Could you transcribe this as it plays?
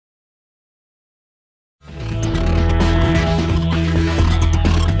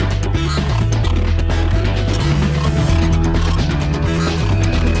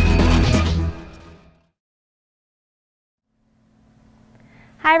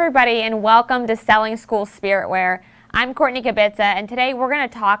Hi everybody and welcome to Selling School Spiritwear. I'm Courtney Kubitza and today we're going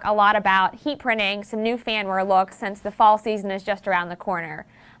to talk a lot about heat printing some new fanwear looks since the fall season is just around the corner.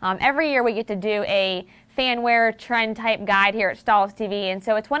 Every year we get to do a fanwear trend type guide here at Stahls TV, and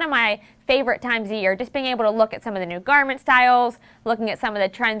so it's one of my favorite times of year, just being able to look at some of the new garment styles, looking at some of the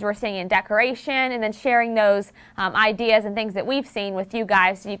trends we're seeing in decoration, and then sharing those ideas and things that we've seen with you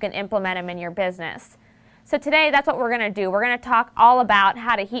guys so you can implement them in your business. So today, that's what we're going to do. We're going to talk all about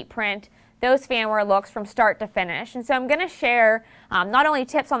how to heat print those fanwear looks from start to finish. And so I'm going to share not only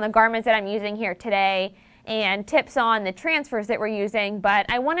tips on the garments that I'm using here today and tips on the transfers that we're using, but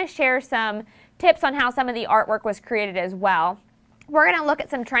I want to share some tips on how some of the artwork was created as well. We're going to look at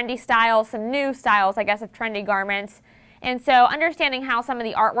some trendy styles, some new styles, I guess, of trendy garments. And so understanding how some of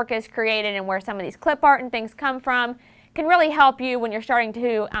the artwork is created and where some of these clip art and things come from can really help you when you're starting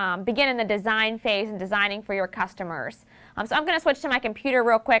to begin in the design phase and designing for your customers. So I'm going to switch to my computer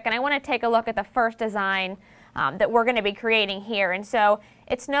real quick, and I want to take a look at the first design that we're going to be creating here. And so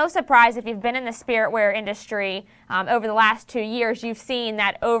it's no surprise if you've been in the spiritwear industry over the last 2 years, you've seen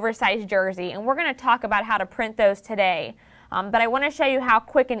that oversized jersey, and we're going to talk about how to print those today. But I want to show you how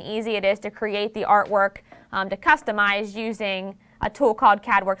quick and easy it is to create the artwork to customize using a tool called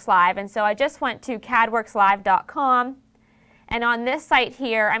CADWorks Live. And so I just went to cadworkslive.com, and on this site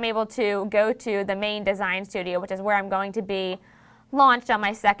here I'm able to go to the main design studio, which is where I'm going to be launched on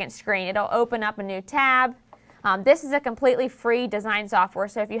my second screen. It'll open up a new tab. This is a completely free design software,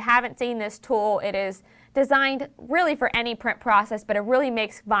 so if you haven't seen this tool, it is designed really for any print process, but it really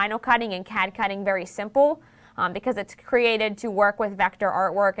makes vinyl cutting and CAD cutting very simple because it's created to work with vector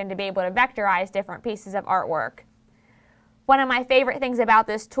artwork and to be able to vectorize different pieces of artwork. One of my favorite things about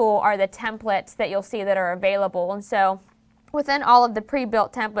this tool are the templates that you'll see that are available. And so within all of the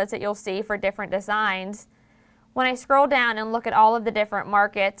pre-built templates that you'll see for different designs, when I scroll down and look at all of the different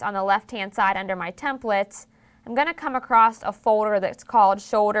markets on the left-hand side under my templates, I'm going to come across a folder that's called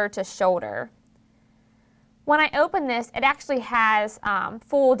Shoulder to Shoulder. When I open this, it actually has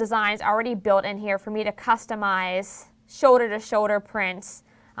full designs already built in here for me to customize shoulder-to-shoulder prints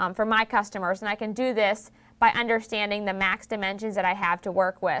for my customers, and I can do this by understanding the max dimensions that I have to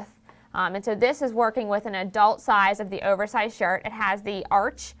work with. And so this is working with an adult size of the oversized shirt. It has the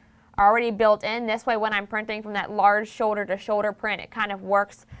arch already built in. This way when I'm printing from that large shoulder-to-shoulder print, it kind of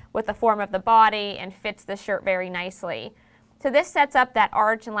works with the form of the body and fits the shirt very nicely. So this sets up that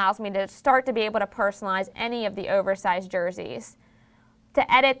arch and allows me to start to be able to personalize any of the oversized jerseys.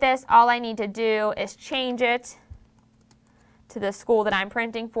 To edit this, all I need to do is change it to the school that I'm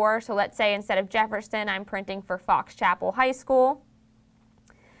printing for. So let's say instead of Jefferson, I'm printing for Fox Chapel High School.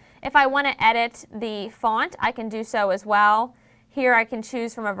 If I want to edit the font, I can do so as well. Here I can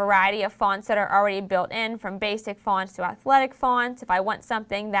choose from a variety of fonts that are already built in, from basic fonts to athletic fonts. If I want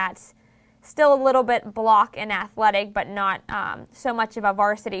something that's still a little bit block and athletic, but not so much of a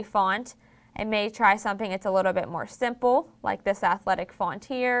varsity font, I may try something that's a little bit more simple, like this athletic font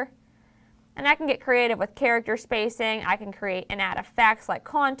here. And I can get creative with character spacing. I can create and add effects like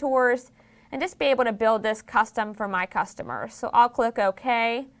contours and just be able to build this custom for my customers. So I'll click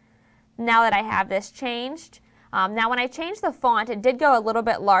OK now that I have this changed. Now when I changed the font, it did go a little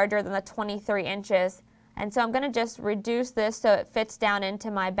bit larger than the 23 inches. And so I'm going to just reduce this so it fits down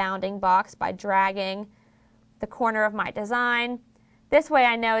into my bounding box by dragging the corner of my design. This way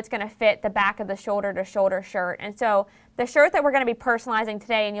I know it's going to fit the back of the shoulder-to-shoulder shirt. And so the shirt that we're going to be personalizing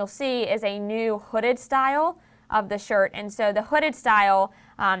today, and you'll see, is a new hooded style of the shirt. And so the hooded style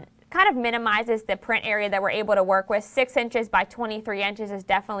kind of minimizes the print area that we're able to work with. 6 inches by 23 inches is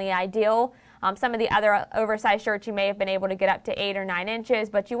definitely ideal. Some of the other oversized shirts you may have been able to get up to 8 or 9 inches,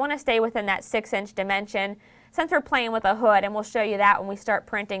 but you want to stay within that 6-inch dimension since we're playing with a hood, and we'll show you that when we start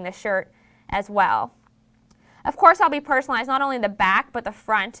printing the shirt as well. Of course, I'll be personalizing not only the back, but the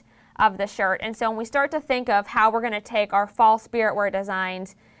front of the shirt. And so when we start to think of how we're going to take our fall spiritwear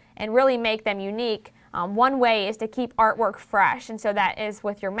designs and really make them unique, one way is to keep artwork fresh. And so that is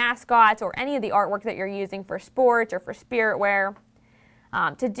with your mascots or any of the artwork that you're using for sports or for spiritwear.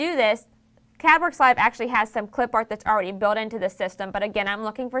 To do this, CADWorks Live actually has some clip art that's already built into the system, but again, I'm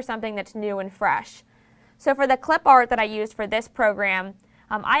looking for something that's new and fresh. So for the clip art that I used for this program,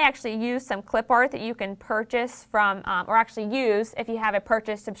 I actually used some clip art that you can purchase from, or actually use if you have a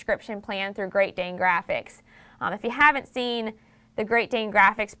purchase subscription plan through Great Dane Graphics. If you haven't seen the Great Dane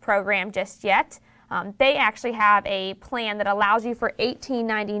Graphics program just yet, they actually have a plan that allows you for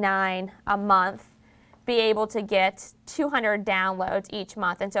 $18.99 a month be able to get 200 downloads each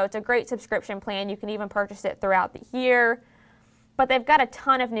month. And so it's a great subscription plan. You can even purchase it throughout the year. But they've got a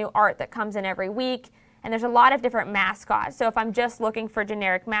ton of new art that comes in every week. And there's a lot of different mascots. So if I'm just looking for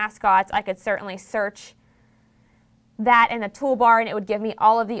generic mascots, I could certainly search that in the toolbar and it would give me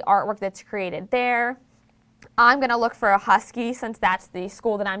all of the artwork that's created there. I'm going to look for a husky since that's the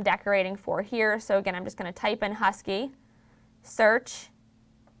school that I'm decorating for here. So again, I'm just going to type in husky, search,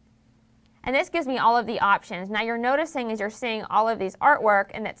 and this gives me all of the options. Now you're noticing as you're seeing all of these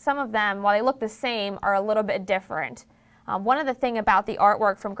artwork and that some of them, while they look the same, are a little bit different. One of the things about the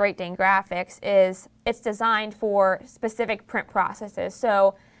artwork from Great Dane Graphics is it's designed for specific print processes.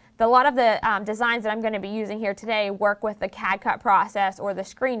 So a lot of the designs that I'm going to be using here today work with the CAD cut process or the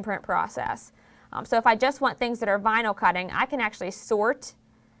screen print process. So if I just want things that are vinyl cutting, I can actually sort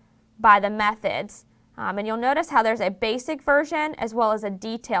by the methods. And you'll notice how there's a basic version as well as a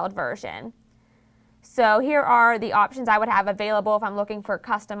detailed version. So here are the options I would have available if I'm looking for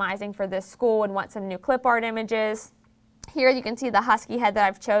customizing for this school and want some new clip art images. Here you can see the husky head that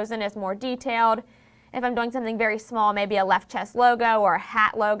I've chosen is more detailed. If I'm doing something very small, maybe a left chest logo or a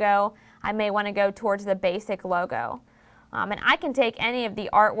hat logo, I may want to go towards the basic logo. And I can take any of the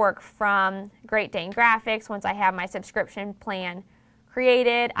artwork from Great Dane Graphics once I have my subscription plan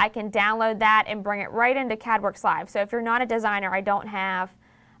created. I can download that and bring it right into CADWorks Live. So if you're not a designer,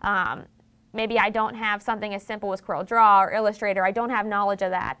 maybe I don't have something as simple as CorelDRAW or Illustrator, I don't have knowledge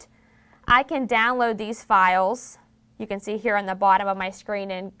of that, I can download these files. You can see here on the bottom of my screen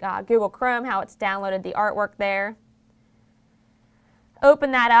in Google Chrome how it's downloaded the artwork there.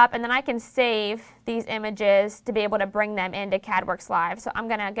 Open that up and then I can save these images to be able to bring them into CADWorks Live. So I'm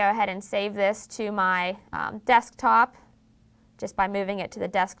going to go ahead and save this to my desktop just by moving it to the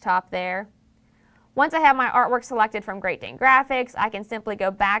desktop there. Once I have my artwork selected from Great Dane Graphics, I can simply go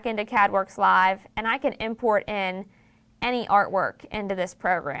back into CADWorks Live and I can import in any artwork into this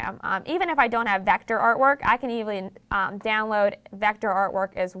program. Even if I don't have vector artwork, I can even download vector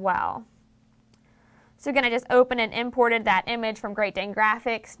artwork as well. So again, I just opened and imported that image from Great Dane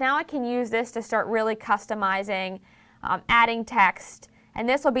Graphics. Now I can use this to start really customizing, adding text, and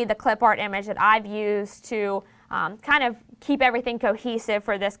this will be the clip art image that I've used to kind of keep everything cohesive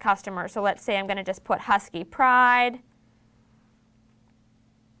for this customer. So let's say I'm going to just put Husky Pride,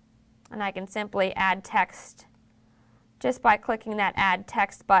 and I can simply add text just by clicking that Add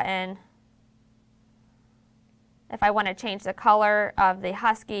Text button. If I want to change the color of the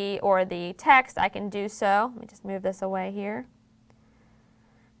husky or the text, I can do so. Let me just move this away here.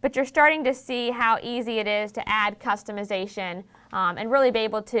 But you're starting to see how easy it is to add customization and really be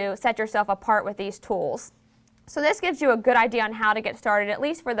able to set yourself apart with these tools. So this gives you a good idea on how to get started, at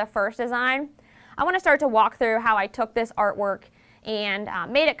least for the first design. I want to start to walk through how I took this artwork and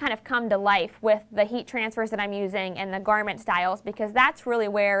made it kind of come to life with the heat transfers that I'm using and the garment styles, because that's really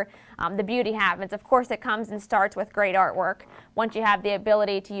where the beauty happens. Of course, it comes and starts with great artwork. Once you have the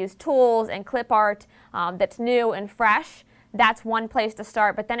ability to use tools and clip art that's new and fresh, that's one place to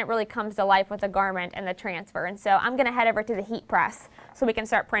start, but then it really comes to life with the garment and the transfer. And so I'm going to head over to the heat press so we can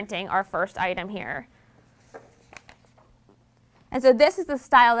start printing our first item here. And so this is the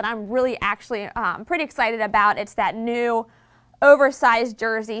style that I'm really actually pretty excited about. It's that new oversized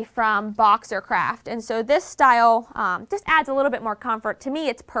jersey from Boxercraft. And so this style just adds a little bit more comfort. To me,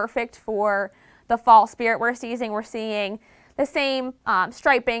 it's perfect for the fall spirit we're seeing. We're seeing the same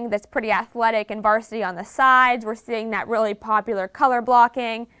striping that's pretty athletic and varsity on the sides. We're seeing that really popular color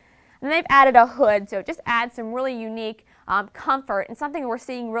blocking. And they've added a hood, so it just adds some really unique comfort and something we're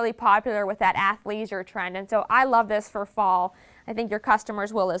seeing really popular with that athleisure trend. And so I love this for fall. I think your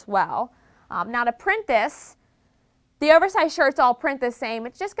customers will as well. Now to print this, the oversized shirts all print the same.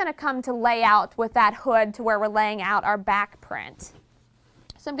 It's just going to come to layout with that hood to where we're laying out our back print.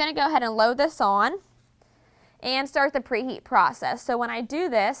 So I'm going to go ahead and load this on and start the preheat process. So when I do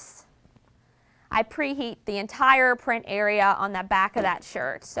this, I preheat the entire print area on the back of that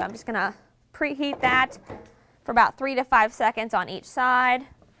shirt. So I'm just going to preheat that for about 3 to 5 seconds on each side.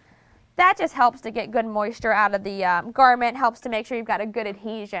 That just helps to get good moisture out of the garment, helps to make sure you've got a good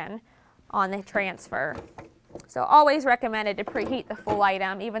adhesion on the transfer. So always recommended to preheat the full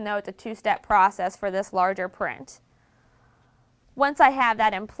item, even though it's a two-step process for this larger print. Once I have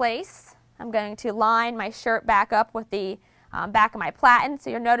that in place, I'm going to line my shirt back up with the back of my platen. So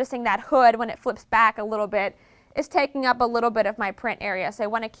you're noticing that hood, when it flips back a little bit, is taking up a little bit of my print area. So I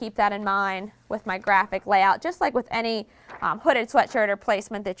want to keep that in mind with my graphic layout, just like with any hooded sweatshirt or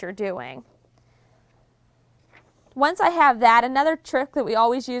placement that you're doing. Once I have that, another trick that we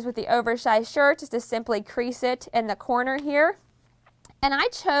always use with the oversized shirts is to simply crease it in the corner here. And I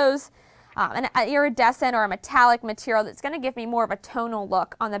chose an iridescent or a metallic material that's going to give me more of a tonal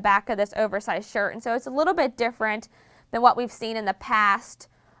look on the back of this oversized shirt. And so it's a little bit different than what we've seen in the past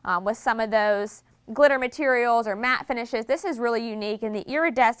with some of those glitter materials or matte finishes. This is really unique, and the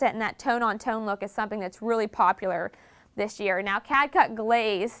iridescent and that tone-on-tone look is something that's really popular this year. Now, CAD cut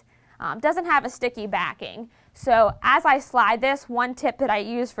glaze doesn't have a sticky backing, so as I slide this, one tip that I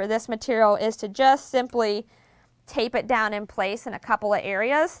use for this material is to just simply tape it down in place in a couple of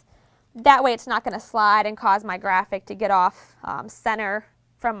areas. That way it's not going to slide and cause my graphic to get off center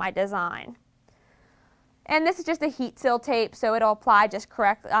from my design. And this is just a heat seal tape, so it'll apply just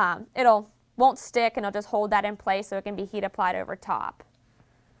correct. Won't stick, and it'll just hold that in place so it can be heat applied over top.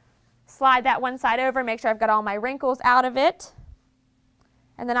 Slide that one side over, make sure I've got all my wrinkles out of it.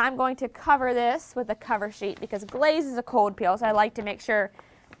 And then I'm going to cover this with a cover sheet because glaze is a cold peel, so I like to make sure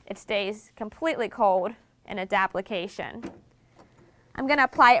it stays completely cold in its application. I'm going to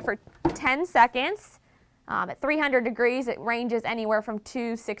apply it for 10 seconds. At 300 degrees, it ranges anywhere from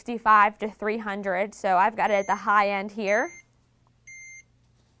 265 to 300, so I've got it at the high end here.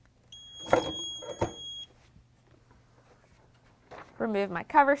 Remove my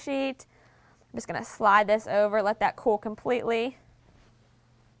cover sheet. I'm just going to slide this over, let that cool completely.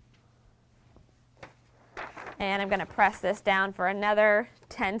 And I'm going to press this down for another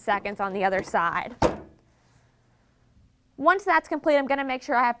 10 seconds on the other side. Once that's complete, I'm going to make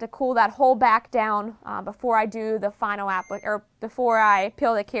sure I have to cool that whole back down before I do the final or before I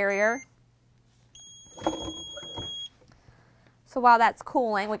peel the carrier. So while that's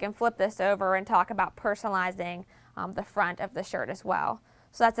cooling, we can flip this over and talk about personalizing the front of the shirt as well.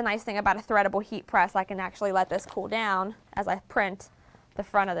 So that's a nice thing about a threadable heat press. I can actually let this cool down as I print the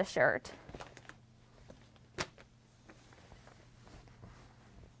front of the shirt.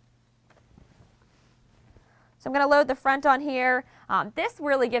 So I'm going to load the front on here. This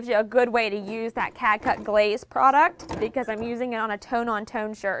really gives you a good way to use that CAD cut glaze product because I'm using it on a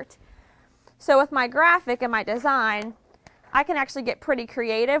tone-on-tone shirt. So with my graphic and my design, I can actually get pretty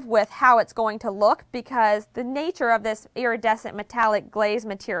creative with how it's going to look because the nature of this iridescent metallic glaze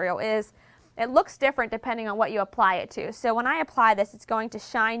material is it looks different depending on what you apply it to. So when I apply this, it's going to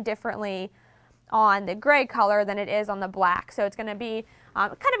shine differently on the gray color than it is on the black. So it's going to be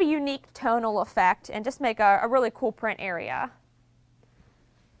kind of a unique tonal effect and just make a really cool print area.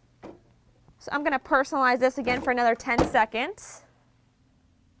 So I'm going to personalize this again for another 10 seconds.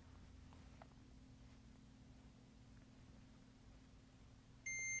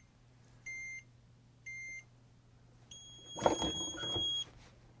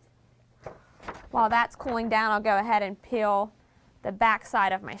 While that's cooling down, I'll go ahead and peel the back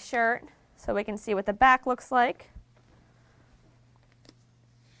side of my shirt so we can see what the back looks like.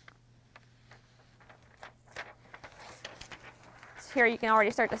 So here you can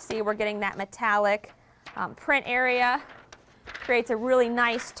already start to see we're getting that metallic print area. Creates a really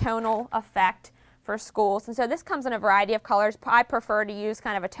nice tonal effect for schools. And so this comes in a variety of colors. I prefer to use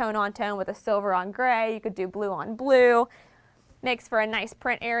kind of a tone-on-tone with a silver on gray. You could do blue on blue. Makes for a nice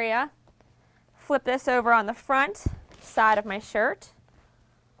print area. Flip this over on the front side of my shirt.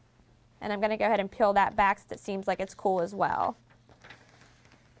 And I'm going to go ahead and peel that back so it seems like it's cool as well.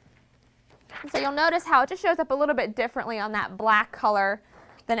 And so you'll notice how it just shows up a little bit differently on that black color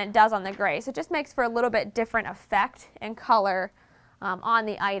than it does on the gray. So it just makes for a little bit different effect and color on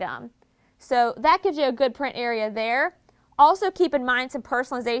the item. So that gives you a good print area there. Also keep in mind some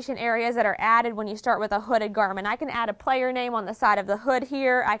personalization areas that are added when you start with a hooded garment. I can add a player name on the side of the hood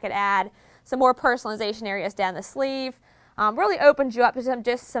here. I could add some more personalization areas down the sleeve. Really opens you up to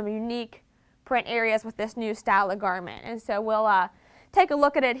just some unique print areas with this new style of garment. And so we'll take a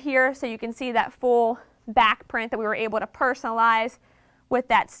look at it here so you can see that full back print that we were able to personalize with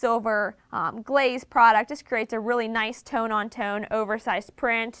that silver glaze product. Just creates a really nice tone-on-tone oversized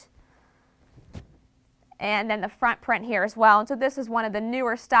print. And then the front print here as well. And so this is one of the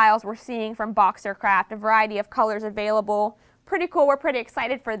newer styles we're seeing from Boxer Craft, a variety of colors available. Pretty cool. We're pretty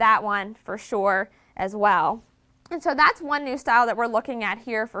excited for that one for sure as well. And so that's one new style that we're looking at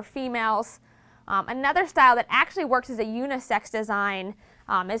here for females. Another style that actually works as a unisex design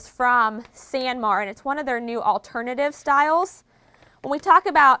is from Sanmar, and it's one of their new alternative styles. When we talk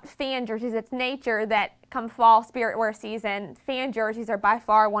about fan jerseys, it's nature that come fall spirit wear season, fan jerseys are by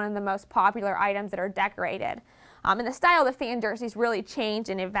far one of the most popular items that are decorated. And the style of the fan jerseys really changed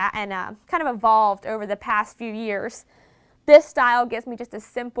and kind of evolved over the past few years. This style gives me just a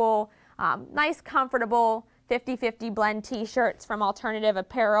simple, nice, comfortable 50-50 blend t-shirts from Alternative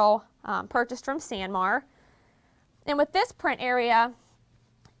Apparel, purchased from Sanmar. And with this print area,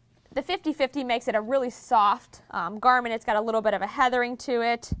 the 50-50 makes it a really soft garment. It's got a little bit of a heathering to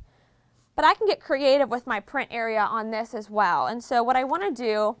it. But I can get creative with my print area on this as well. And so what I want to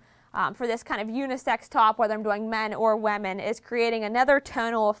do for this kind of unisex top, whether I'm doing men or women, is creating another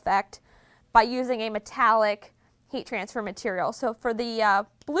tonal effect by using a metallic heat transfer material. So for the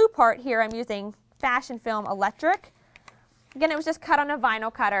blue part here, I'm using Fashion Film Electric. Again, it was just cut on a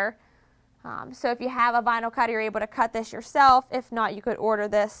vinyl cutter. So if you have a vinyl cutter, you're able to cut this yourself. If not, you could order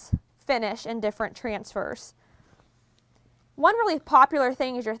this finish in different transfers. One really popular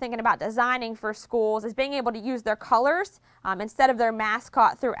thing as you're thinking about designing for schools is being able to use their colors instead of their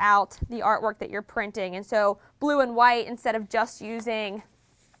mascot throughout the artwork that you're printing. And so blue and white, instead of just using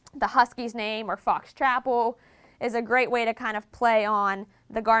the Huskies name or Fox Chapel, is a great way to kind of play on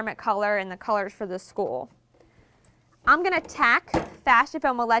the garment color and the colors for the school. I'm going to tack Fashion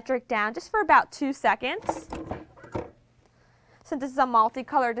Film Electric down just for about 2 seconds. Since this is a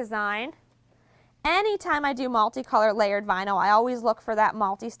multicolor design, anytime I do multicolor layered vinyl, I always look for that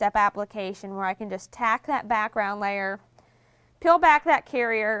multi-step application where I can just tack that background layer, peel back that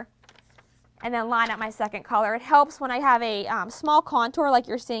carrier, and then line up my second color. It helps when I have a small contour like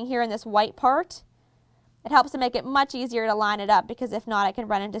you're seeing here in this white part. It helps to make it much easier to line it up, because if not, I can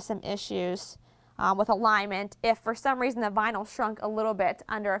run into some issues with alignment if for some reason the vinyl shrunk a little bit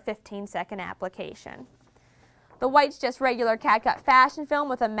under a 15-second application. The white's just regular CAD-cut fashion film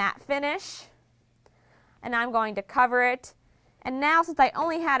with a matte finish. And I'm going to cover it. And now, since I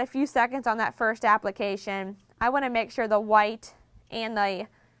only had a few seconds on that first application, I want to make sure the white and the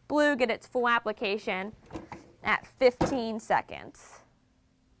blue get its full application at 15 seconds.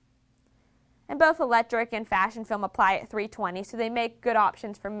 And both electric and fashion film apply at 320, so they make good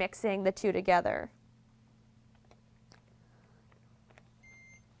options for mixing the two together.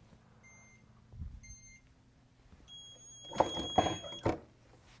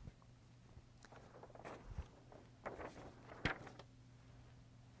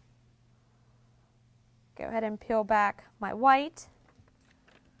 Go ahead and peel back my white.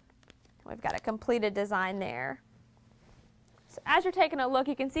 We've got a completed design there. So as you're taking a look,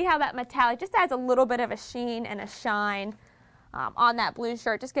 you can see how that metallic just adds a little bit of a sheen and a shine on that blue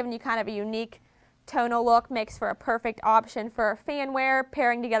shirt, just giving you kind of a unique tonal look. Makes for a perfect option for fan wear,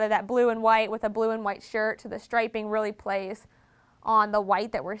 pairing together that blue and white with a blue and white shirt, so the striping really plays on the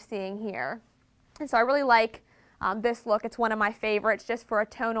white that we're seeing here. And so I really like this look. It's one of my favorites just for a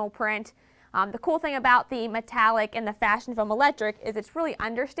tonal print. The cool thing about the metallic and the Fashion Film Electric is it's really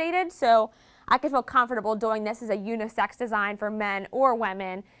understated, so I can feel comfortable doing this as a unisex design for men or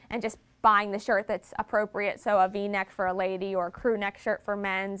women and just buying the shirt that's appropriate, so a V-neck for a lady or a crew neck shirt for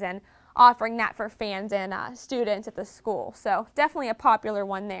men's, and offering that for fans and students at the school. So definitely a popular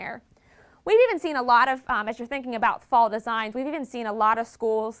one there. We've even seen a lot of, as you're thinking about fall designs, we've even seen a lot of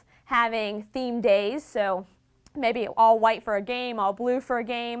schools having theme days, so maybe all white for a game, all blue for a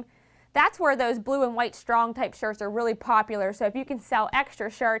game. That's where those blue and white strong type shirts are really popular. So if you can sell extra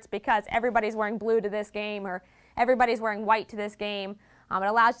shirts because everybody's wearing blue to this game or everybody's wearing white to this game, it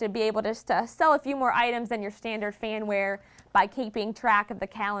allows you to be able to sell a few more items than your standard fan wear by keeping track of the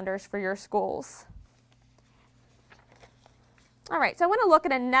calendars for your schools. All right, so I want to look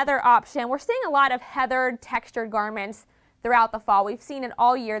at another option. We're seeing a lot of heathered textured garments throughout the fall. We've seen it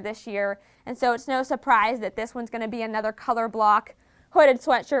all year this year, and so it's no surprise that this one's going to be another color block hooded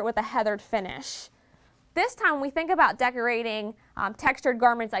sweatshirt with a heathered finish. This time when we think about decorating textured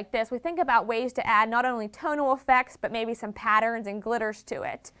garments like this, we think about ways to add not only tonal effects, but maybe some patterns and glitters to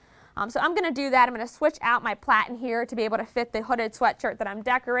it. So I'm going to do that. I'm going to switch out my platen here to be able to fit the hooded sweatshirt that I'm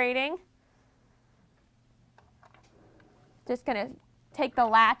decorating. Just going to take the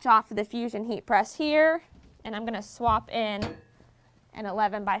latch off of the Fusion heat press here, and I'm going to swap in an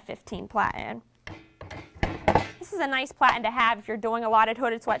 11 by 15 platen. This is a nice platen to have if you're doing a lot of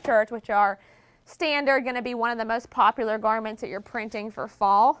hooded sweatshirts, which are standard, going to be one of the most popular garments that you're printing for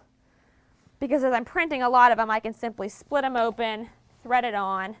fall. Because as I'm printing a lot of them, I can simply split them open, thread it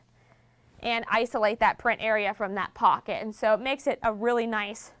on, and isolate that print area from that pocket. And so it makes it a really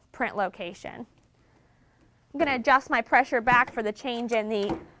nice print location. I'm going to adjust my pressure back for the change in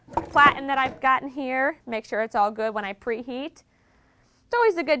the platen that I've gotten here. Make sure it's all good when I preheat. It's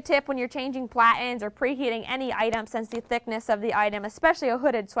always a good tip when you're changing platens or preheating any item, since the thickness of the item, especially a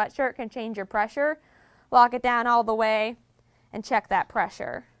hooded sweatshirt, can change your pressure. Lock it down all the way and check that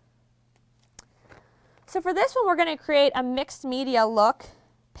pressure. So for this one, we're going to create a mixed media look,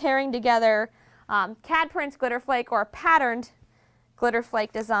 pairing together CAD Prints Glitter Flake or a patterned glitter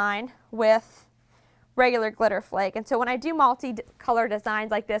flake design with regular glitter flake. And so when I do multi-color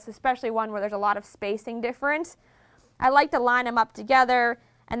designs like this, especially one where there's a lot of spacing difference, I like to line them up together,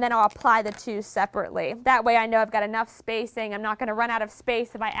 and then I'll apply the two separately. That way I know I've got enough spacing. I'm not going to run out of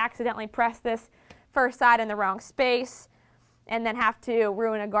space if I accidentally press this first side in the wrong space and then have to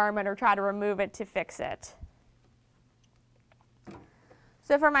ruin a garment or try to remove it to fix it.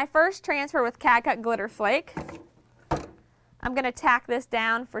 So for my first transfer with CAD Cut Glitter Flake, I'm going to tack this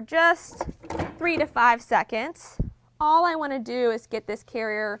down for just 3 to 5 seconds. All I want to do is get this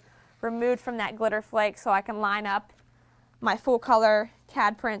carrier removed from that glitter flake so I can line up my full color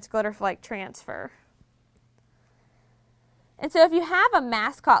CAD Prints Glitter Flake transfer. And so if you have a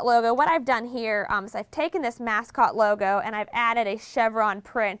mascot logo, what I've done here is I've taken this mascot logo and I've added a chevron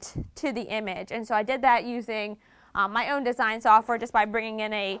print to the image. And so I did that using my own design software just by bringing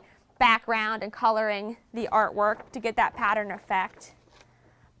in a background and coloring the artwork to get that pattern effect.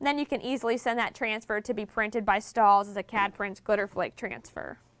 And then you can easily send that transfer to be printed by Stahls as a CAD Prints Glitter Flake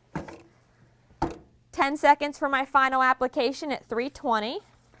transfer. 10 seconds for my final application at 320.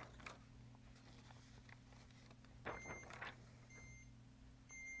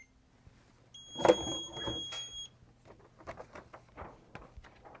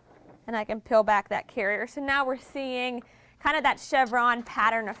 And I can peel back that carrier. So now we're seeing kind of that chevron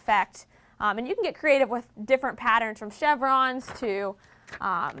pattern effect. And you can get creative with different patterns from chevrons to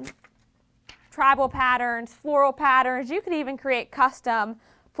tribal patterns, floral patterns. You could even create custom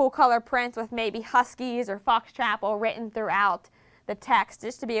full color prints with maybe huskies or foxtrot written throughout the text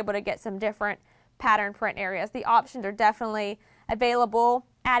just to be able to get some different pattern print areas. The options are definitely available.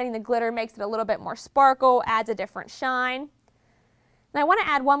 Adding the glitter makes it a little bit more sparkle, adds a different shine. And I want to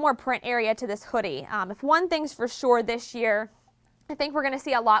add one more print area to this hoodie. If one thing's for sure this year, I think we're going to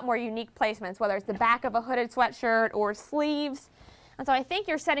see a lot more unique placements, whether it's the back of a hooded sweatshirt or sleeves. And so I think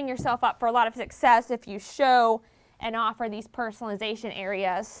you're setting yourself up for a lot of success if you show and offer these personalization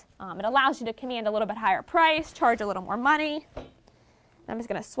areas. It allows you to command a little bit higher price, charge a little more money. I'm just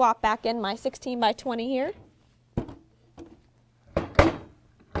going to swap back in my 16 by 20 here.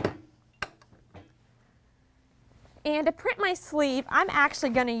 And to print my sleeve, I'm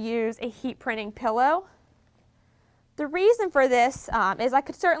actually going to use a heat printing pillow. The reason for this is I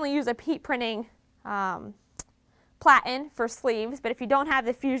could certainly use a heat printing platen for sleeves, but if you don't have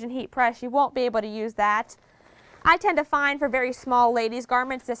the Fusion heat press, you won't be able to use that. I tend to find for very small ladies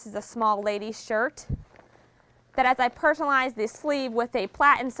garments, this is a small ladies shirt, that as I personalize the sleeve with a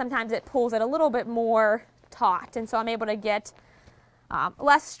platen, sometimes it pulls it a little bit more taut, and so I'm able to get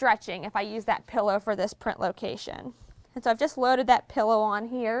less stretching if I use that pillow for this print location. And so I've just loaded that pillow on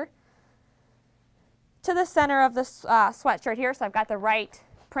here to the center of the sweatshirt here, so I've got the right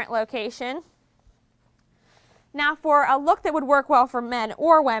print location. Now for a look that would work well for men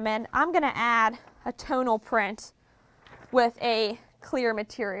or women, I'm going to add a tonal print with a clear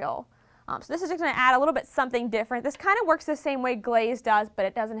material. So this is just going to add a little bit something different. This kind of works the same way glaze does, but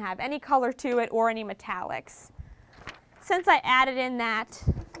it doesn't have any color to it or any metallics. Since I added in that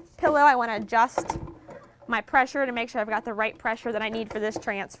pillow, I want to adjust my pressure to make sure I've got the right pressure that I need for this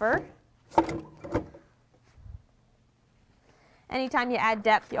transfer. Anytime you add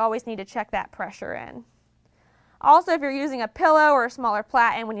depth, you always need to check that pressure in. Also, if you're using a pillow or a smaller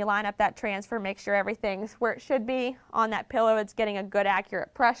platen, when you line up that transfer, make sure everything's where it should be on that pillow. It's getting a good,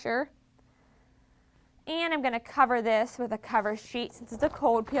 accurate pressure. And I'm going to cover this with a cover sheet. Since it's a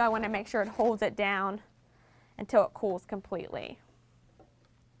cold peel, I want to make sure it holds it down until it cools completely.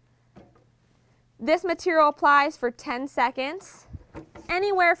 This material applies for 10 seconds,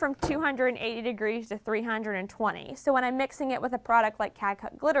 anywhere from 280 degrees to 320. So when I'm mixing it with a product like CAD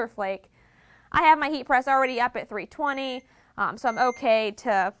Cut Glitter Flake, I have my heat press already up at 320, so I'm okay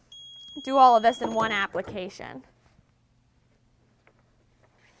to do all of this in one application.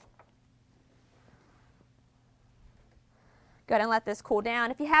 Go ahead and let this cool down.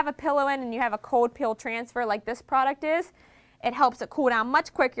 If you have a pillow in and you have a cold peel transfer like this product is, it helps it cool down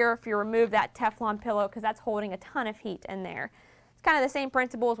much quicker if you remove that Teflon pillow because that's holding a ton of heat in there. It's kind of the same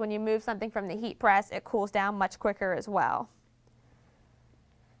principle as when you move something from the heat press, it cools down much quicker as well.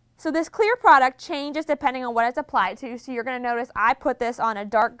 So this clear product changes depending on what it's applied to. So you're going to notice I put this on a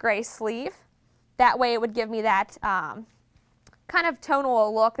dark gray sleeve. That way it would give me that kind of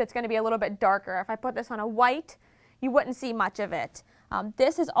tonal look that's going to be a little bit darker. If I put this on a white, you wouldn't see much of it.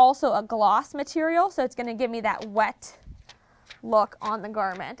 This is also a gloss material, so it's going to give me that wet look on the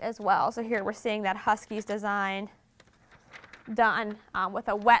garment as well. So here we're seeing that Huskies design done with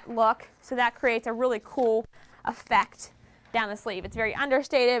a wet look. So that creates a really cool effect down the sleeve. It's very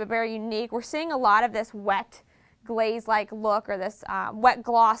understated but very unique. We're seeing a lot of this wet glaze-like look or this wet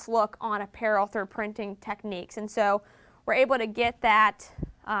gloss look on apparel through printing techniques. And so we're able to get that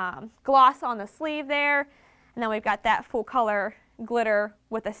gloss on the sleeve there, and then we've got that full color glitter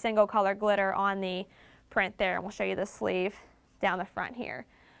with a single color glitter on the print there. And we'll show you the sleeve down the front here.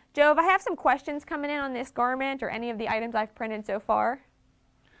 Jove, I have some questions coming in on this garment or any of the items I've printed so far.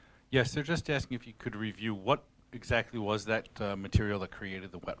 Yes, they're just asking if you could review what exactly was that material that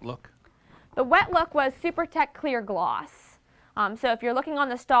created the wet look? The wet look was SuperTech Clear Gloss. So if you're looking on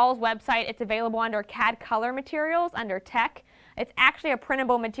the Stahls website, it's available under CAD Color Materials, under Tech. It's actually a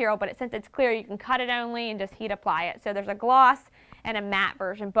printable material, but since it's clear, you can cut it only and just heat apply it. So there's a gloss and a matte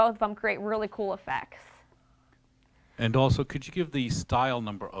version. Both of them create really cool effects. And also, could you give the style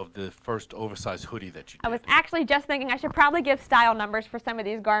number of the first oversized hoodie that you did? I was actually just thinking I should probably give style numbers for some of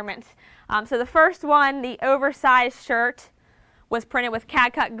these garments. So the first one, the oversized shirt, was printed with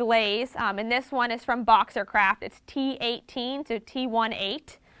CAD cut glaze, and this one is from Boxercraft. It's T18 to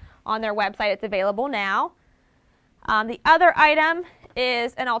T18 on their website. It's available now. The other item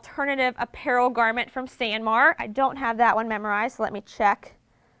is an alternative apparel garment from Sanmar. I don't have that one memorized, so let me check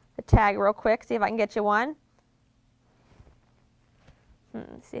the tag real quick, see if I can get you one.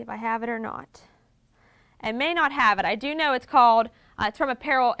 See if I have it or not. I may not have it. I do know it's called, it's from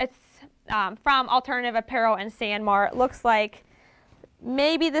apparel, it's from Alternative Apparel and Sanmar. It looks like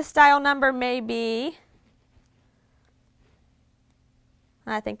maybe the style number may be,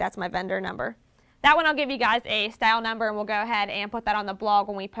 I think that's my vendor number. That one I'll give you guys a style number, and we'll go ahead and put that on the blog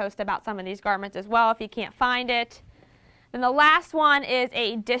when we post about some of these garments as well if you can't find it. Then the last one is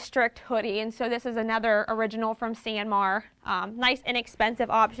a district hoodie, and so this is another original from Sanmar. Nice inexpensive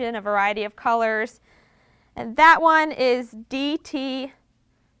option, a variety of colors. And that one is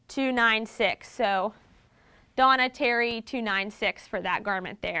DT296, so Donna Terry 296 for that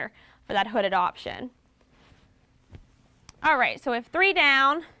garment there, for that hooded option. All right, so we have 3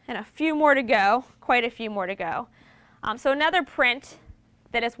 down and a few more to go, quite a few more to go. So another print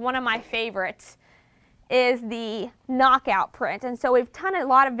that is one of my favorites is the knockout print. And so we've done a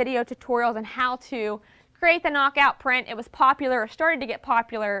lot of video tutorials on how to create the knockout print. It was popular, or started to get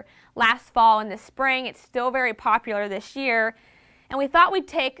popular last fall and this spring. It's still very popular this year. And we thought we'd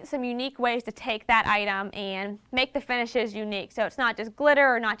take some unique ways to take that item and make the finishes unique. So it's not just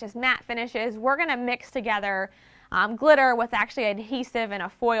glitter or not just matte finishes. We're going to mix together glitter with actually adhesive and a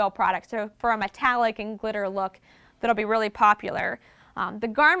foil product. So for a metallic and glitter look, that'll be really popular. The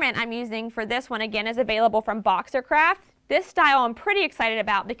garment I'm using for this one, again, is available from Boxercraft. This style I'm pretty excited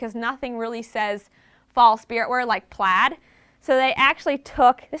about because nothing really says fall spirit wear like plaid. So they actually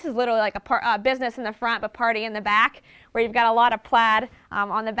took, this is literally like a business in the front but party in the back, where you've got a lot of plaid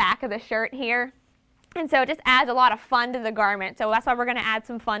on the back of the shirt here. And so it just adds a lot of fun to the garment. So that's why we're going to add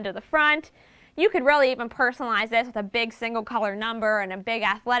some fun to the front. You could really even personalize this with a big single color number and a big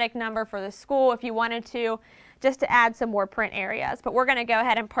athletic number for the school if you wanted to, just to add some more print areas. But we're going to go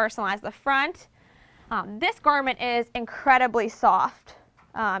ahead and personalize the front. This garment is incredibly soft.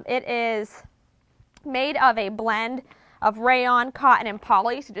 It is made of a blend of rayon, cotton, and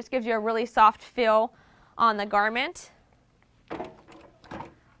poly, so it just gives you a really soft feel on the garment.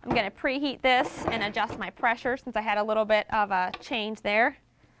 I'm going to preheat this and adjust my pressure since I had a little bit of a change there.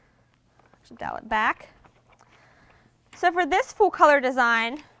 Should dial it back. So for this full color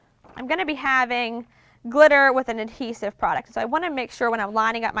design, I'm going to be having glitter with an adhesive product. So I want to make sure when I'm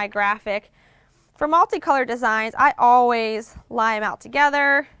lining up my graphic, for multicolor designs, I always line them out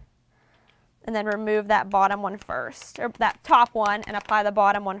together and then remove that bottom one first, or that top one, and apply the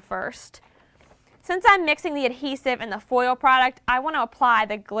bottom one first. Since I'm mixing the adhesive and the foil product, I want to apply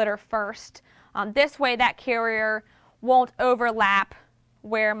the glitter first. This way that carrier won't overlap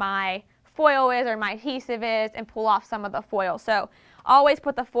where my foil is or my adhesive is and pull off some of the foil. So always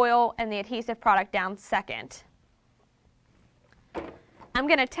put the foil and the adhesive product down second. I'm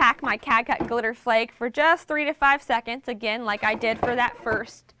going to tack my CAD cut glitter flake for just 3 to 5 seconds, again like I did for that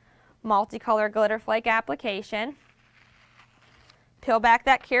first multicolor glitter flake application. Peel back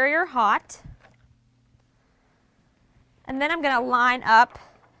that carrier hot. And then I'm going to line up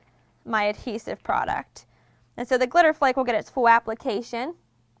my adhesive product. And so the glitter flake will get its full application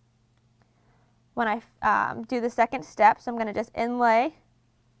when I do the second step. So I'm going to just inlay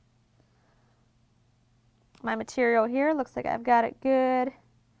my material here. Looks like I've got it good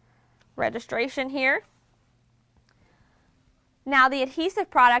registration here. Now the adhesive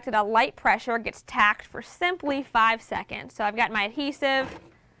product at a light pressure gets tacked for simply 5 seconds. So I've got my adhesive.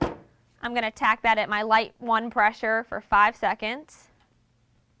 I'm going to tack that at my light 1 pressure for 5 seconds.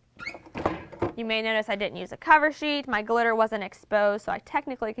 You may notice I didn't use a cover sheet. My glitter wasn't exposed, so I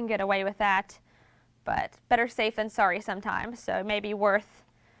technically can get away with that. But better safe than sorry sometimes, so it may be worth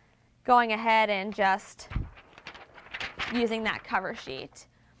going ahead and just using that cover sheet.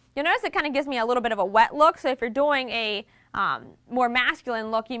 You'll notice it kind of gives me a little bit of a wet look, so if you're doing a more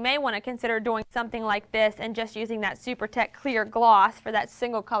masculine look, you may want to consider doing something like this and just using that SuperTech clear gloss for that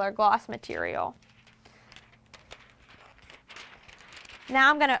single color gloss material. Now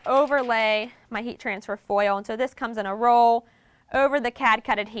I'm going to overlay my heat transfer foil, and so this comes in a roll over the CAD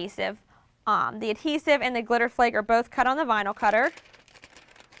cut adhesive. The adhesive and the glitter flake are both cut on the vinyl cutter.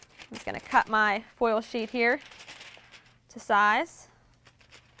 I'm just going to cut my foil sheet here to size.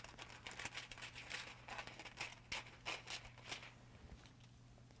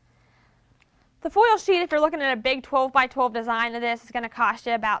 The foil sheet, if you're looking at a big 12 by 12 design of this, is going to cost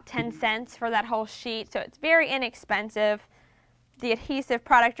you about 10 cents for that whole sheet, so it's very inexpensive. The adhesive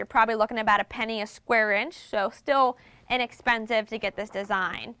product, you're probably looking at about a penny a square inch, so still inexpensive to get this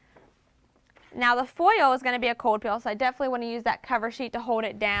design. Now the foil is going to be a cold peel, so I definitely want to use that cover sheet to hold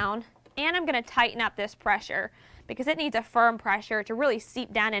it down. And I'm going to tighten up this pressure because it needs a firm pressure to really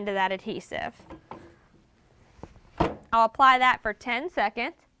seep down into that adhesive. I'll apply that for 10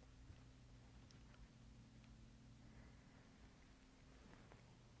 seconds.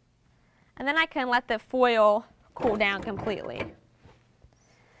 And then I can let the foil cool down completely.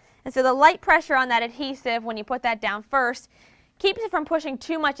 And so the light pressure on that adhesive, when you put that down first, keeps it from pushing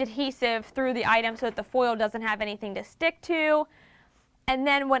too much adhesive through the item so that the foil doesn't have anything to stick to. And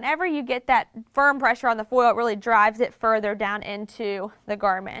then whenever you get that firm pressure on the foil, it really drives it further down into the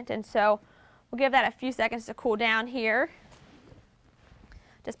garment. And so we'll give that a few seconds to cool down here,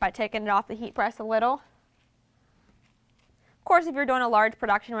 just by taking it off the heat press a little. Of course, if you're doing a large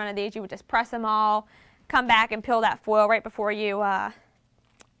production run of these, you would just press them all, come back and peel that foil right before you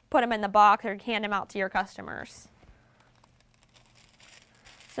put them in the box or hand them out to your customers.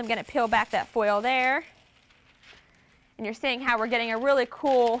 So I'm going to peel back that foil there. And you're seeing how we're getting a really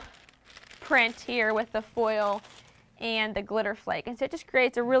cool print here with the foil and the glitter flake. And so it just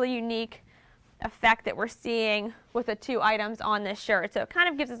creates a really unique effect that we're seeing with the two items on this shirt. So it kind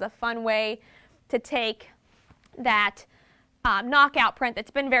of gives us a fun way to take that knockout print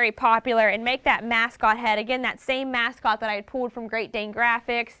that's been very popular and make that mascot head, again, that same mascot that I had pulled from Great Dane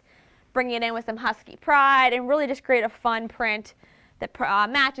Graphics, bring it in with some Husky pride, and really just create a fun print that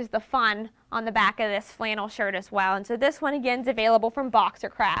matches the fun on the back of this flannel shirt as well. And so this one, again, is available from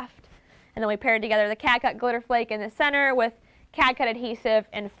Boxercraft. And then we paired together the CAD cut glitter flake in the center with CAD cut adhesive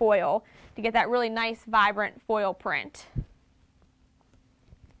and foil to get that really nice, vibrant foil print.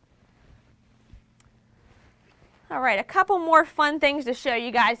 All right, a couple more fun things to show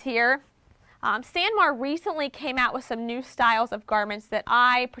you guys here. Sanmar recently came out with some new styles of garments that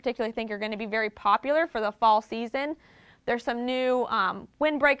I particularly think are going to be very popular for the fall season. There's some new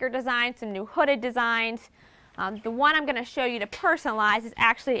windbreaker designs, some new hooded designs. The one I'm going to show you to personalize is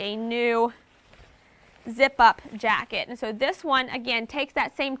actually a new zip-up jacket. And so this one, again, takes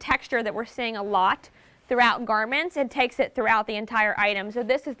that same texture that we're seeing a lot throughout garments and takes it throughout the entire item. So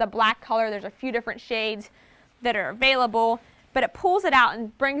this is the black color. There's a few different shades that are available, but it pulls it out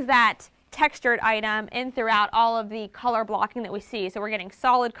and brings that textured item in throughout all of the color blocking that we see. So we're getting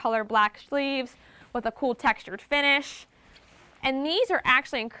solid color black sleeves with a cool textured finish. And these are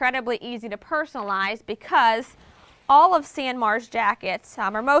actually incredibly easy to personalize because all of Sanmar's jackets,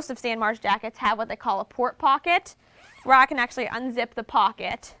 or most of Sanmar's jackets, have what they call a port pocket, where I can actually unzip the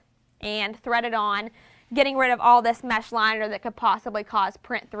pocket and thread it on, getting rid of all this mesh liner that could possibly cause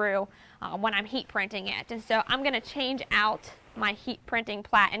print through when I'm heat printing it. And so I'm going to change out my heat printing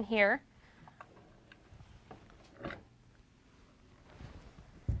platen here.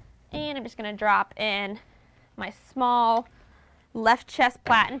 And I'm just going to drop in my small left chest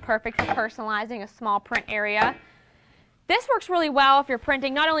platen, perfect for personalizing a small print area. This works really well if you're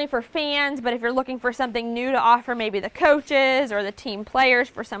printing not only for fans, but if you're looking for something new to offer maybe the coaches or the team players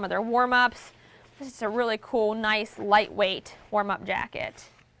for some of their warm-ups. This is a really cool, nice, lightweight warm-up jacket.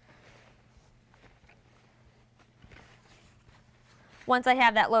 Once I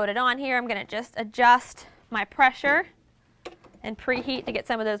have that loaded on here, I'm going to just adjust my pressure and preheat to get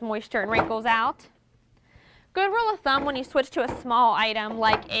some of those moisture and wrinkles out. Good rule of thumb when you switch to a small item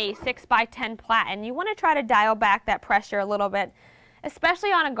like a 6x10 platen, you want to try to dial back that pressure a little bit,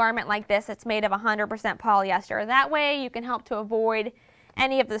 especially on a garment like this that's made of 100% polyester. That way you can help to avoid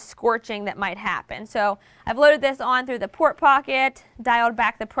any of the scorching that might happen. So I've loaded this on through the port pocket, dialed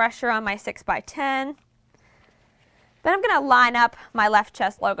back the pressure on my 6x10. Then I'm going to line up my left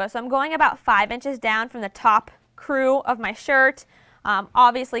chest logo. So I'm going about 5 inches down from the top crew of my shirt.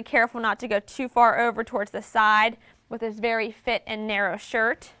 Obviously careful not to go too far over towards the side with this very fit and narrow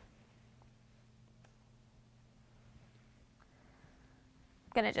shirt.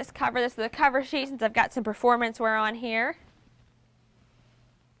 I'm going to just cover this with a cover sheet since I've got some performance wear on here.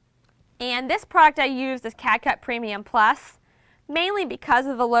 And this product I used is CAD Cut Premium Plus, mainly because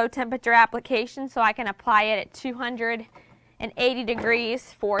of the low temperature application, so I can apply it at 280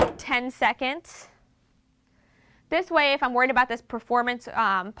 degrees for 10 seconds. This way, if I'm worried about this performance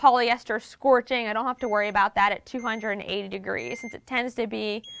polyester scorching, I don't have to worry about that at 280 degrees, since it tends to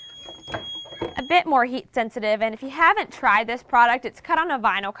be a bit more heat sensitive. And if you haven't tried this product, it's cut on a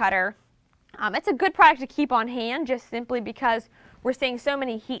vinyl cutter. It's a good product to keep on hand, just simply because we're seeing so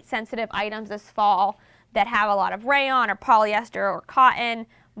many heat sensitive items this fall that have a lot of rayon or polyester or cotton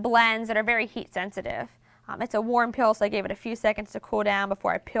blends that are very heat sensitive. It's a warm peel, so I gave it a few seconds to cool down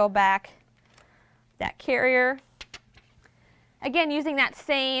before I peel back that carrier. Again, using that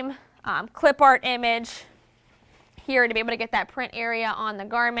same clip art image here to be able to get that print area on the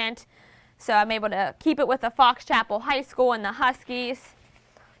garment. So I'm able to keep it with the Fox Chapel High School and the Huskies.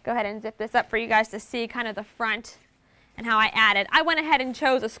 Go ahead and zip this up for you guys to see kind of the front and how I added. I went ahead and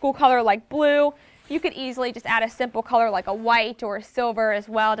chose a school color like blue. You could easily just add a simple color like a white or a silver as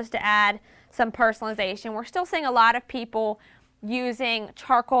well, just to add some personalization. We're still seeing a lot of people using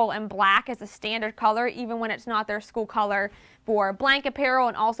charcoal and black as a standard color, even when it's not their school color, for blank apparel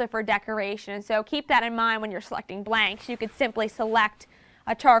and also for decoration. So keep that in mind when you're selecting blanks. You could simply select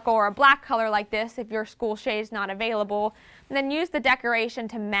a charcoal or a black color like this if your school shade is not available, and then use the decoration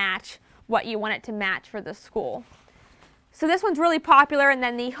to match what you want it to match for the school. So this one's really popular, and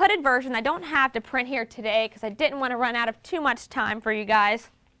then the hooded version I don't have to print here today because I didn't want to run out of too much time for you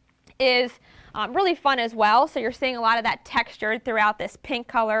guys, is really fun as well. So you're seeing a lot of that texture throughout this pink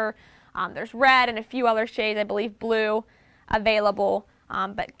color. There's red and a few other shades, I believe blue, available.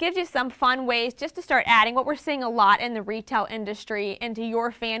 But gives you some fun ways just to start adding what we're seeing a lot in the retail industry into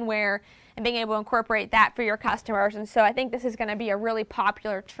your fanwear and being able to incorporate that for your customers. And so I think this is going to be a really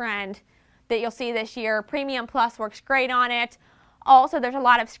popular trend that you'll see this year. Premium Plus works great on it. Also, there's a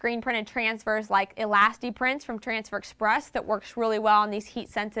lot of screen printed transfers like Elasti Prints from Transfer Express that works really well on these heat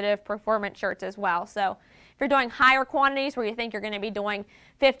sensitive performance shirts as well. So if you're doing higher quantities where you think you're going to be doing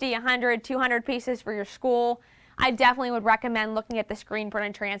 50, 100, 200 pieces for your school, I definitely would recommend looking at the screen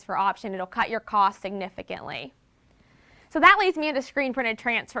printed transfer option. It'll cut your costs significantly. So that leads me into screen printed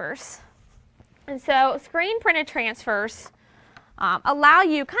transfers. And so screen printed transfers allow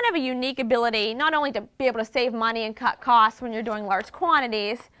you kind of a unique ability, not only to be able to save money and cut costs when you're doing large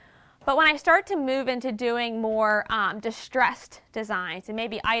quantities, but when I start to move into doing more distressed designs and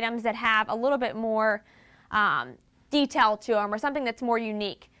maybe items that have a little bit more detail to them or something that's more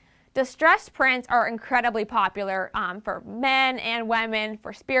unique. Distressed prints are incredibly popular for men and women,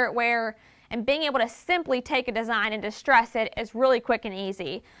 for spirit wear, and being able to simply take a design and distress it is really quick and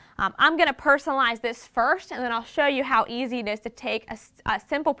easy. I'm going to personalize this first, and then I'll show you how easy it is to take a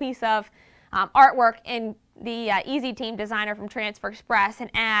simple piece of artwork in the Easy Team Designer from Transfer Express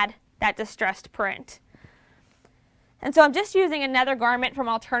and add that distressed print. And so I'm just using another garment from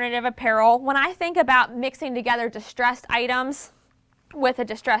Alternative Apparel. When I think about mixing together distressed items with a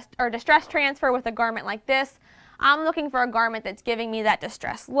distressed transfer with a garment like this, I'm looking for a garment that's giving me that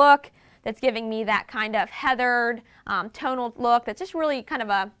distressed look, that's giving me that kind of heathered, tonal look, that's just really kind of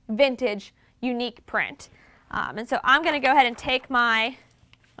a vintage, unique print. And so I'm going to go ahead and take my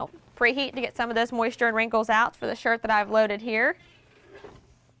preheat to get some of those moisture and wrinkles out for the shirt that I've loaded here.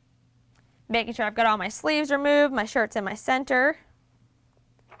 Making sure I've got all my sleeves removed, my shirt's in my center.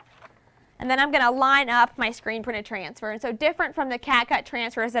 And then I'm going to line up my screen printed transfer. And so different from the CAD cut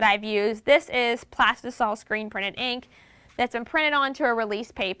transfers that I've used, this is Plastisol screen printed ink that's been printed onto a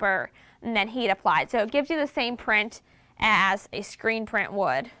release paper and then heat applied. So it gives you the same print as a screen print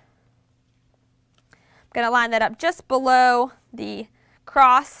would. I'm going to line that up just below the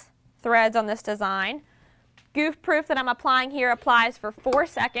cross threads on this design. Goof proof that I'm applying here applies for 4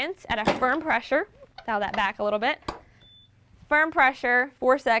 seconds at a firm pressure. Dial that back a little bit. Firm pressure,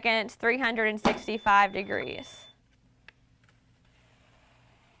 4 seconds, 365 degrees.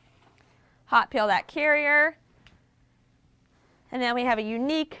 Hot peel that carrier. And then we have a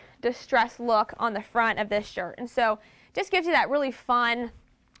unique distressed look on the front of this shirt. And so just gives you that really fun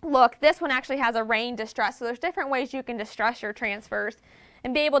look. This one actually has a rain distress, so there's different ways you can distress your transfers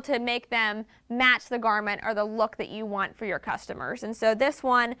and be able to make them match the garment or the look that you want for your customers. And so this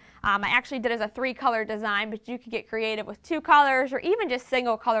one I actually did as a 3-color design, but you could get creative with 2 colors or even just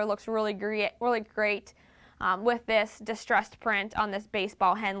single color. Looks really great with this distressed print on this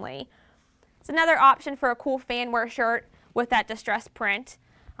baseball Henley. It's another option for a cool fanwear shirt with that distressed print.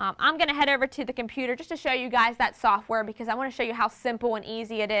 I'm going to head over to the computer just to show you guys that software because I want to show you how simple and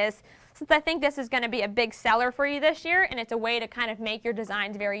easy it is, since I think this is going to be a big seller for you this year, and it's a way to kind of make your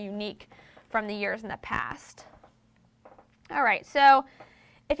designs very unique from the years in the past. All right, so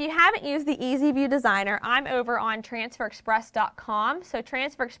if you haven't used the Easy View Designer, I'm over on transferexpress.com. So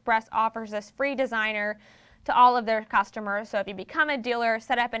Transfer Express offers this free designer to all of their customers. So if you become a dealer,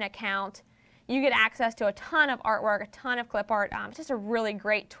 set up an account, you get access to a ton of artwork, a ton of clip art. It's just a really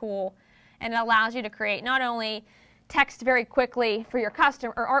great tool, and it allows you to create not only text very quickly for your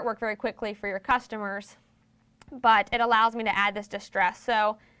customer, or artwork very quickly for your customers, but it allows me to add this distress.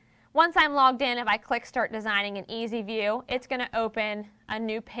 So once I'm logged in, if I click Start Designing in Easy View, it's going to open a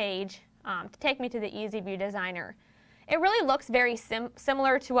new page to take me to the Easy View Designer. It really looks very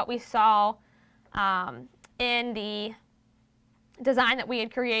similar to what we saw in the design that we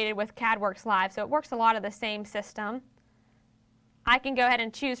had created with CADWorks Live, so it works a lot of the same system. I can go ahead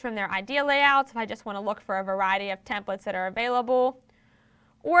and choose from their idea layouts if I just want to look for a variety of templates that are available,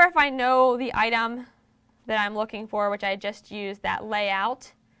 or if I know the item that I'm looking for, which I just used that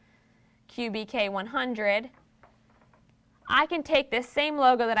layout, QBK100, I can take this same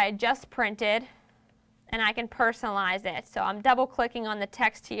logo that I just printed and I can personalize it. So I'm double clicking on the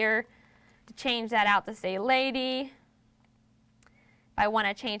text here to change that out to say lady. If I want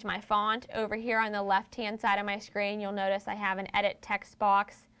to change my font, over here on the left hand side of my screen, you'll notice I have an edit text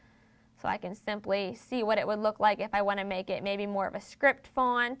box, so I can simply see what it would look like if I want to make it maybe more of a script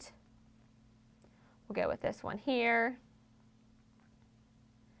font. We'll go with this one here.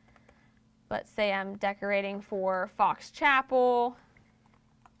 Let's say I'm decorating for Fox Chapel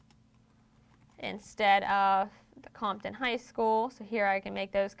instead of the Compton High School. So here I can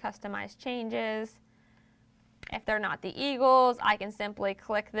make those customized changes. If they're not the Eagles, I can simply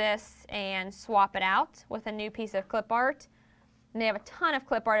click this and swap it out with a new piece of clip art. And they have a ton of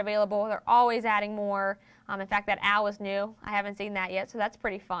clip art available. They're always adding more. In fact, that owl is new. I haven't seen that yet, so that's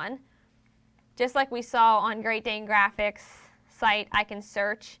pretty fun. Just like we saw on Great Dane Graphics site, I can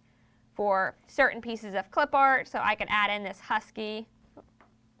search for certain pieces of clip art, so I could add in this husky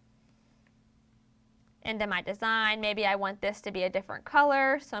into my design. Maybe I want this to be a different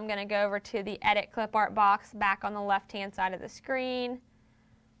color, so I'm going to go over to the edit clip art box back on the left hand side of the screen,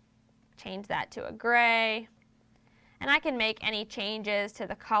 change that to a gray, and I can make any changes to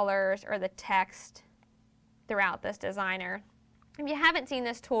the colors or the text throughout this designer. If you haven't seen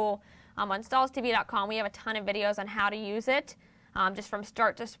this tool, on StahlsTV.com we have a ton of videos on how to use it. Just from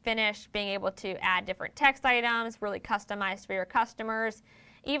start to finish, being able to add different text items, really customized for your customers.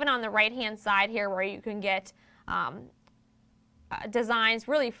 Even on the right-hand side here where you can get designs,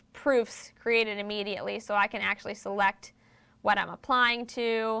 really proofs created immediately, so I can actually select what I'm applying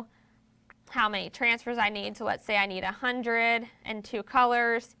to, how many transfers I need. So let's say I need 100 and 2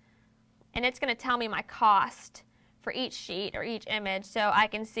 colors, and it's going to tell me my cost for each sheet or each image. So I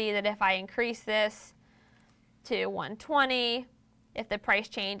can see that if I increase this to 120, if the price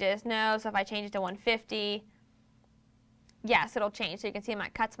changes, no. So if I change it to 150, yes, it'll change. So you can see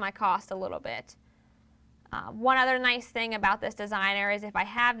it cuts my cost a little bit. One other nice thing about this designer is if I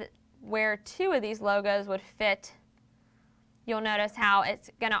have where 2 of these logos would fit, you'll notice how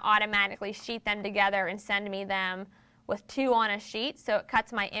it's going to automatically sheet them together and send me them with 2 on a sheet. So it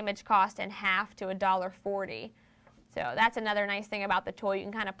cuts my image cost in half to $1.40. So that's another nice thing about the tool. You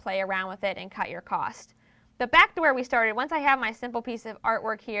can kind of play around with it and cut your cost. But back to where we started, once I have my simple piece of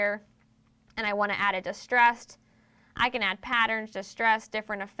artwork here and I want to add a distressed, I can add patterns, distress,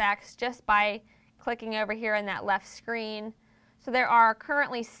 different effects just by clicking over here in that left screen. So there are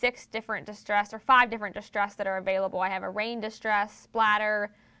currently 6 different distress, or 5 different distress that are available. I have a rain distress,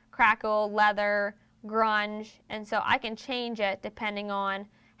 splatter, crackle, leather, grunge, and so I can change it depending on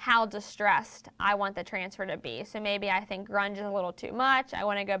how distressed I want the transfer to be. So maybe I think grunge is a little too much. I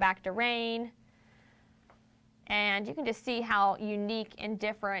want to go back to rain. And you can just see how unique and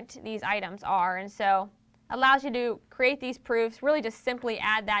different these items are. And so allows you to create these proofs, really just simply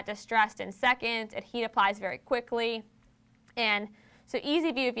add that distressed in seconds. It heat applies very quickly. And so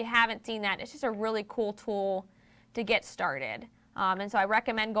Easy View, if you haven't seen that, it's just a really cool tool to get started. And so I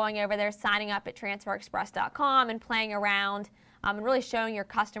recommend going over there, signing up at transferexpress.com and playing around and really showing your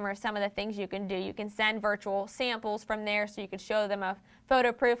customers some of the things you can do. You can send virtual samples from there so you can show them a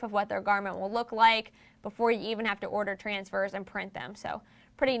photo proof of what their garment will look like before you even have to order transfers and print them. So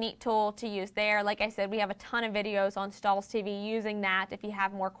pretty neat tool to use there. Like I said, we have a ton of videos on Stahls TV using that if you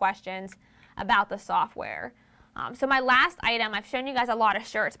have more questions about the software. So my last item, I've shown you guys a lot of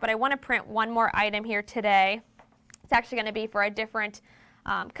shirts, but I want to print one more item here today. It's actually going to be for a different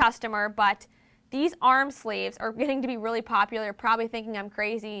customer, but these arm sleeves are getting to be really popular. You're probably thinking I'm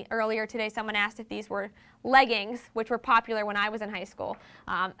crazy. Earlier today, someone asked if these were leggings, which were popular when I was in high school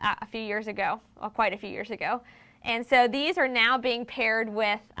a few years ago, well, quite a few years ago. And so these are now being paired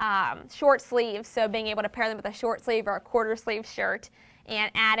with short sleeves, so being able to pair them with a short sleeve or a quarter sleeve shirt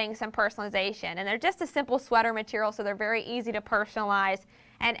and adding some personalization. And they're just a simple sweater material, so they're very easy to personalize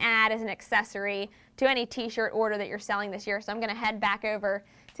and add as an accessory to any t-shirt order that you're selling this year. So I'm going to head back over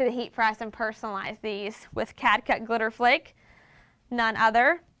to the heat press and personalize these with CAD Cut Glitter Flake, none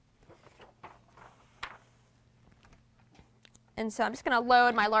other. And so I'm just going to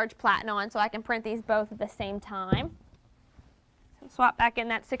load my large platen on so I can print these both at the same time. So swap back in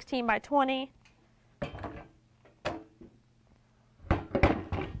that 16 by 20.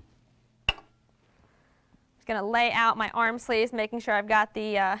 Just going to lay out my arm sleeves, making sure I've got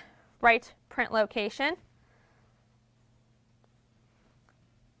the right print location.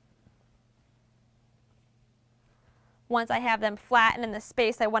 Once I have them flattened in the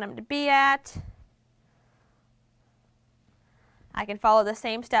space I want them to be at, I can follow the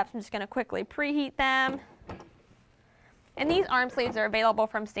same steps. I'm just going to quickly preheat them. And these arm sleeves are available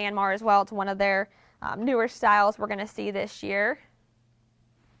from Sanmar as well. It's one of their newer styles we're going to see this year.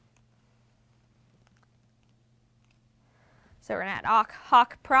 So we're going to add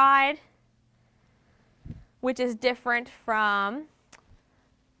Hawk Pride, which is different from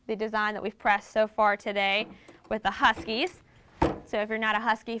the design that we've pressed so far today with the Huskies. So if you're not a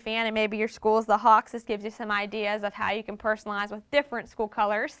Husky fan and maybe your school is the Hawks, this gives you some ideas of how you can personalize with different school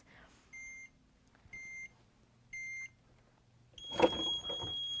colors.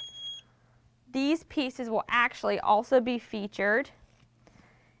 These pieces will actually also be featured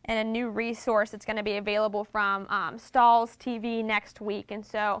in a new resource that's going to be available from Stahls TV next week. And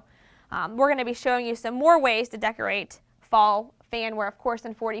so we're going to be showing you some more ways to decorate fall fanwear, of course,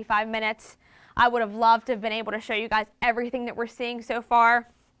 in 45 minutes. I would have loved to have been able to show you guys everything that we're seeing so far,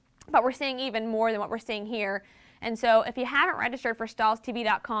 but we're seeing even more than what we're seeing here. And so if you haven't registered for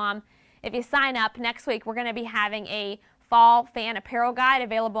stahlstv.com, if you sign up next week, we're going to be having a fall fan apparel guide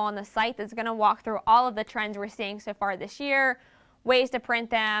available on the site that's going to walk through all of the trends we're seeing so far this year, ways to print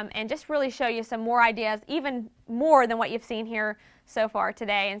them, and just really show you some more ideas, even more than what you've seen here so far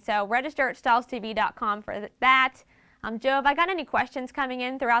today. And so register at stahlstv.com for that. Joe, have I got any questions coming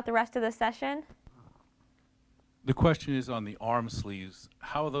in throughout the rest of the session? The question is on the arm sleeves.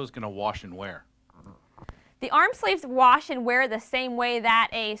 How are those going to wash and wear? The arm sleeves wash and wear the same way that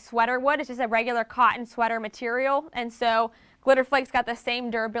a sweater would. It's just a regular cotton sweater material. And so Glitter Flake's got the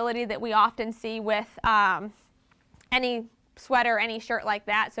same durability that we often see with any sweater, any shirt like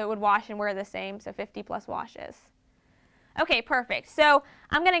that. So it would wash and wear the same, so 50 plus washes. Okay, perfect. So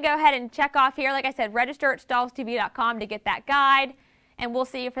I'm going to go ahead and check off here. Like I said, register at stahlstv.com to get that guide. And we'll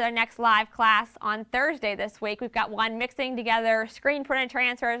see you for the next live class on Thursday this week. We've got one mixing together screen printed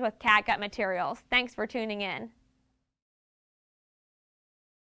transfers with CAD cut materials. Thanks for tuning in.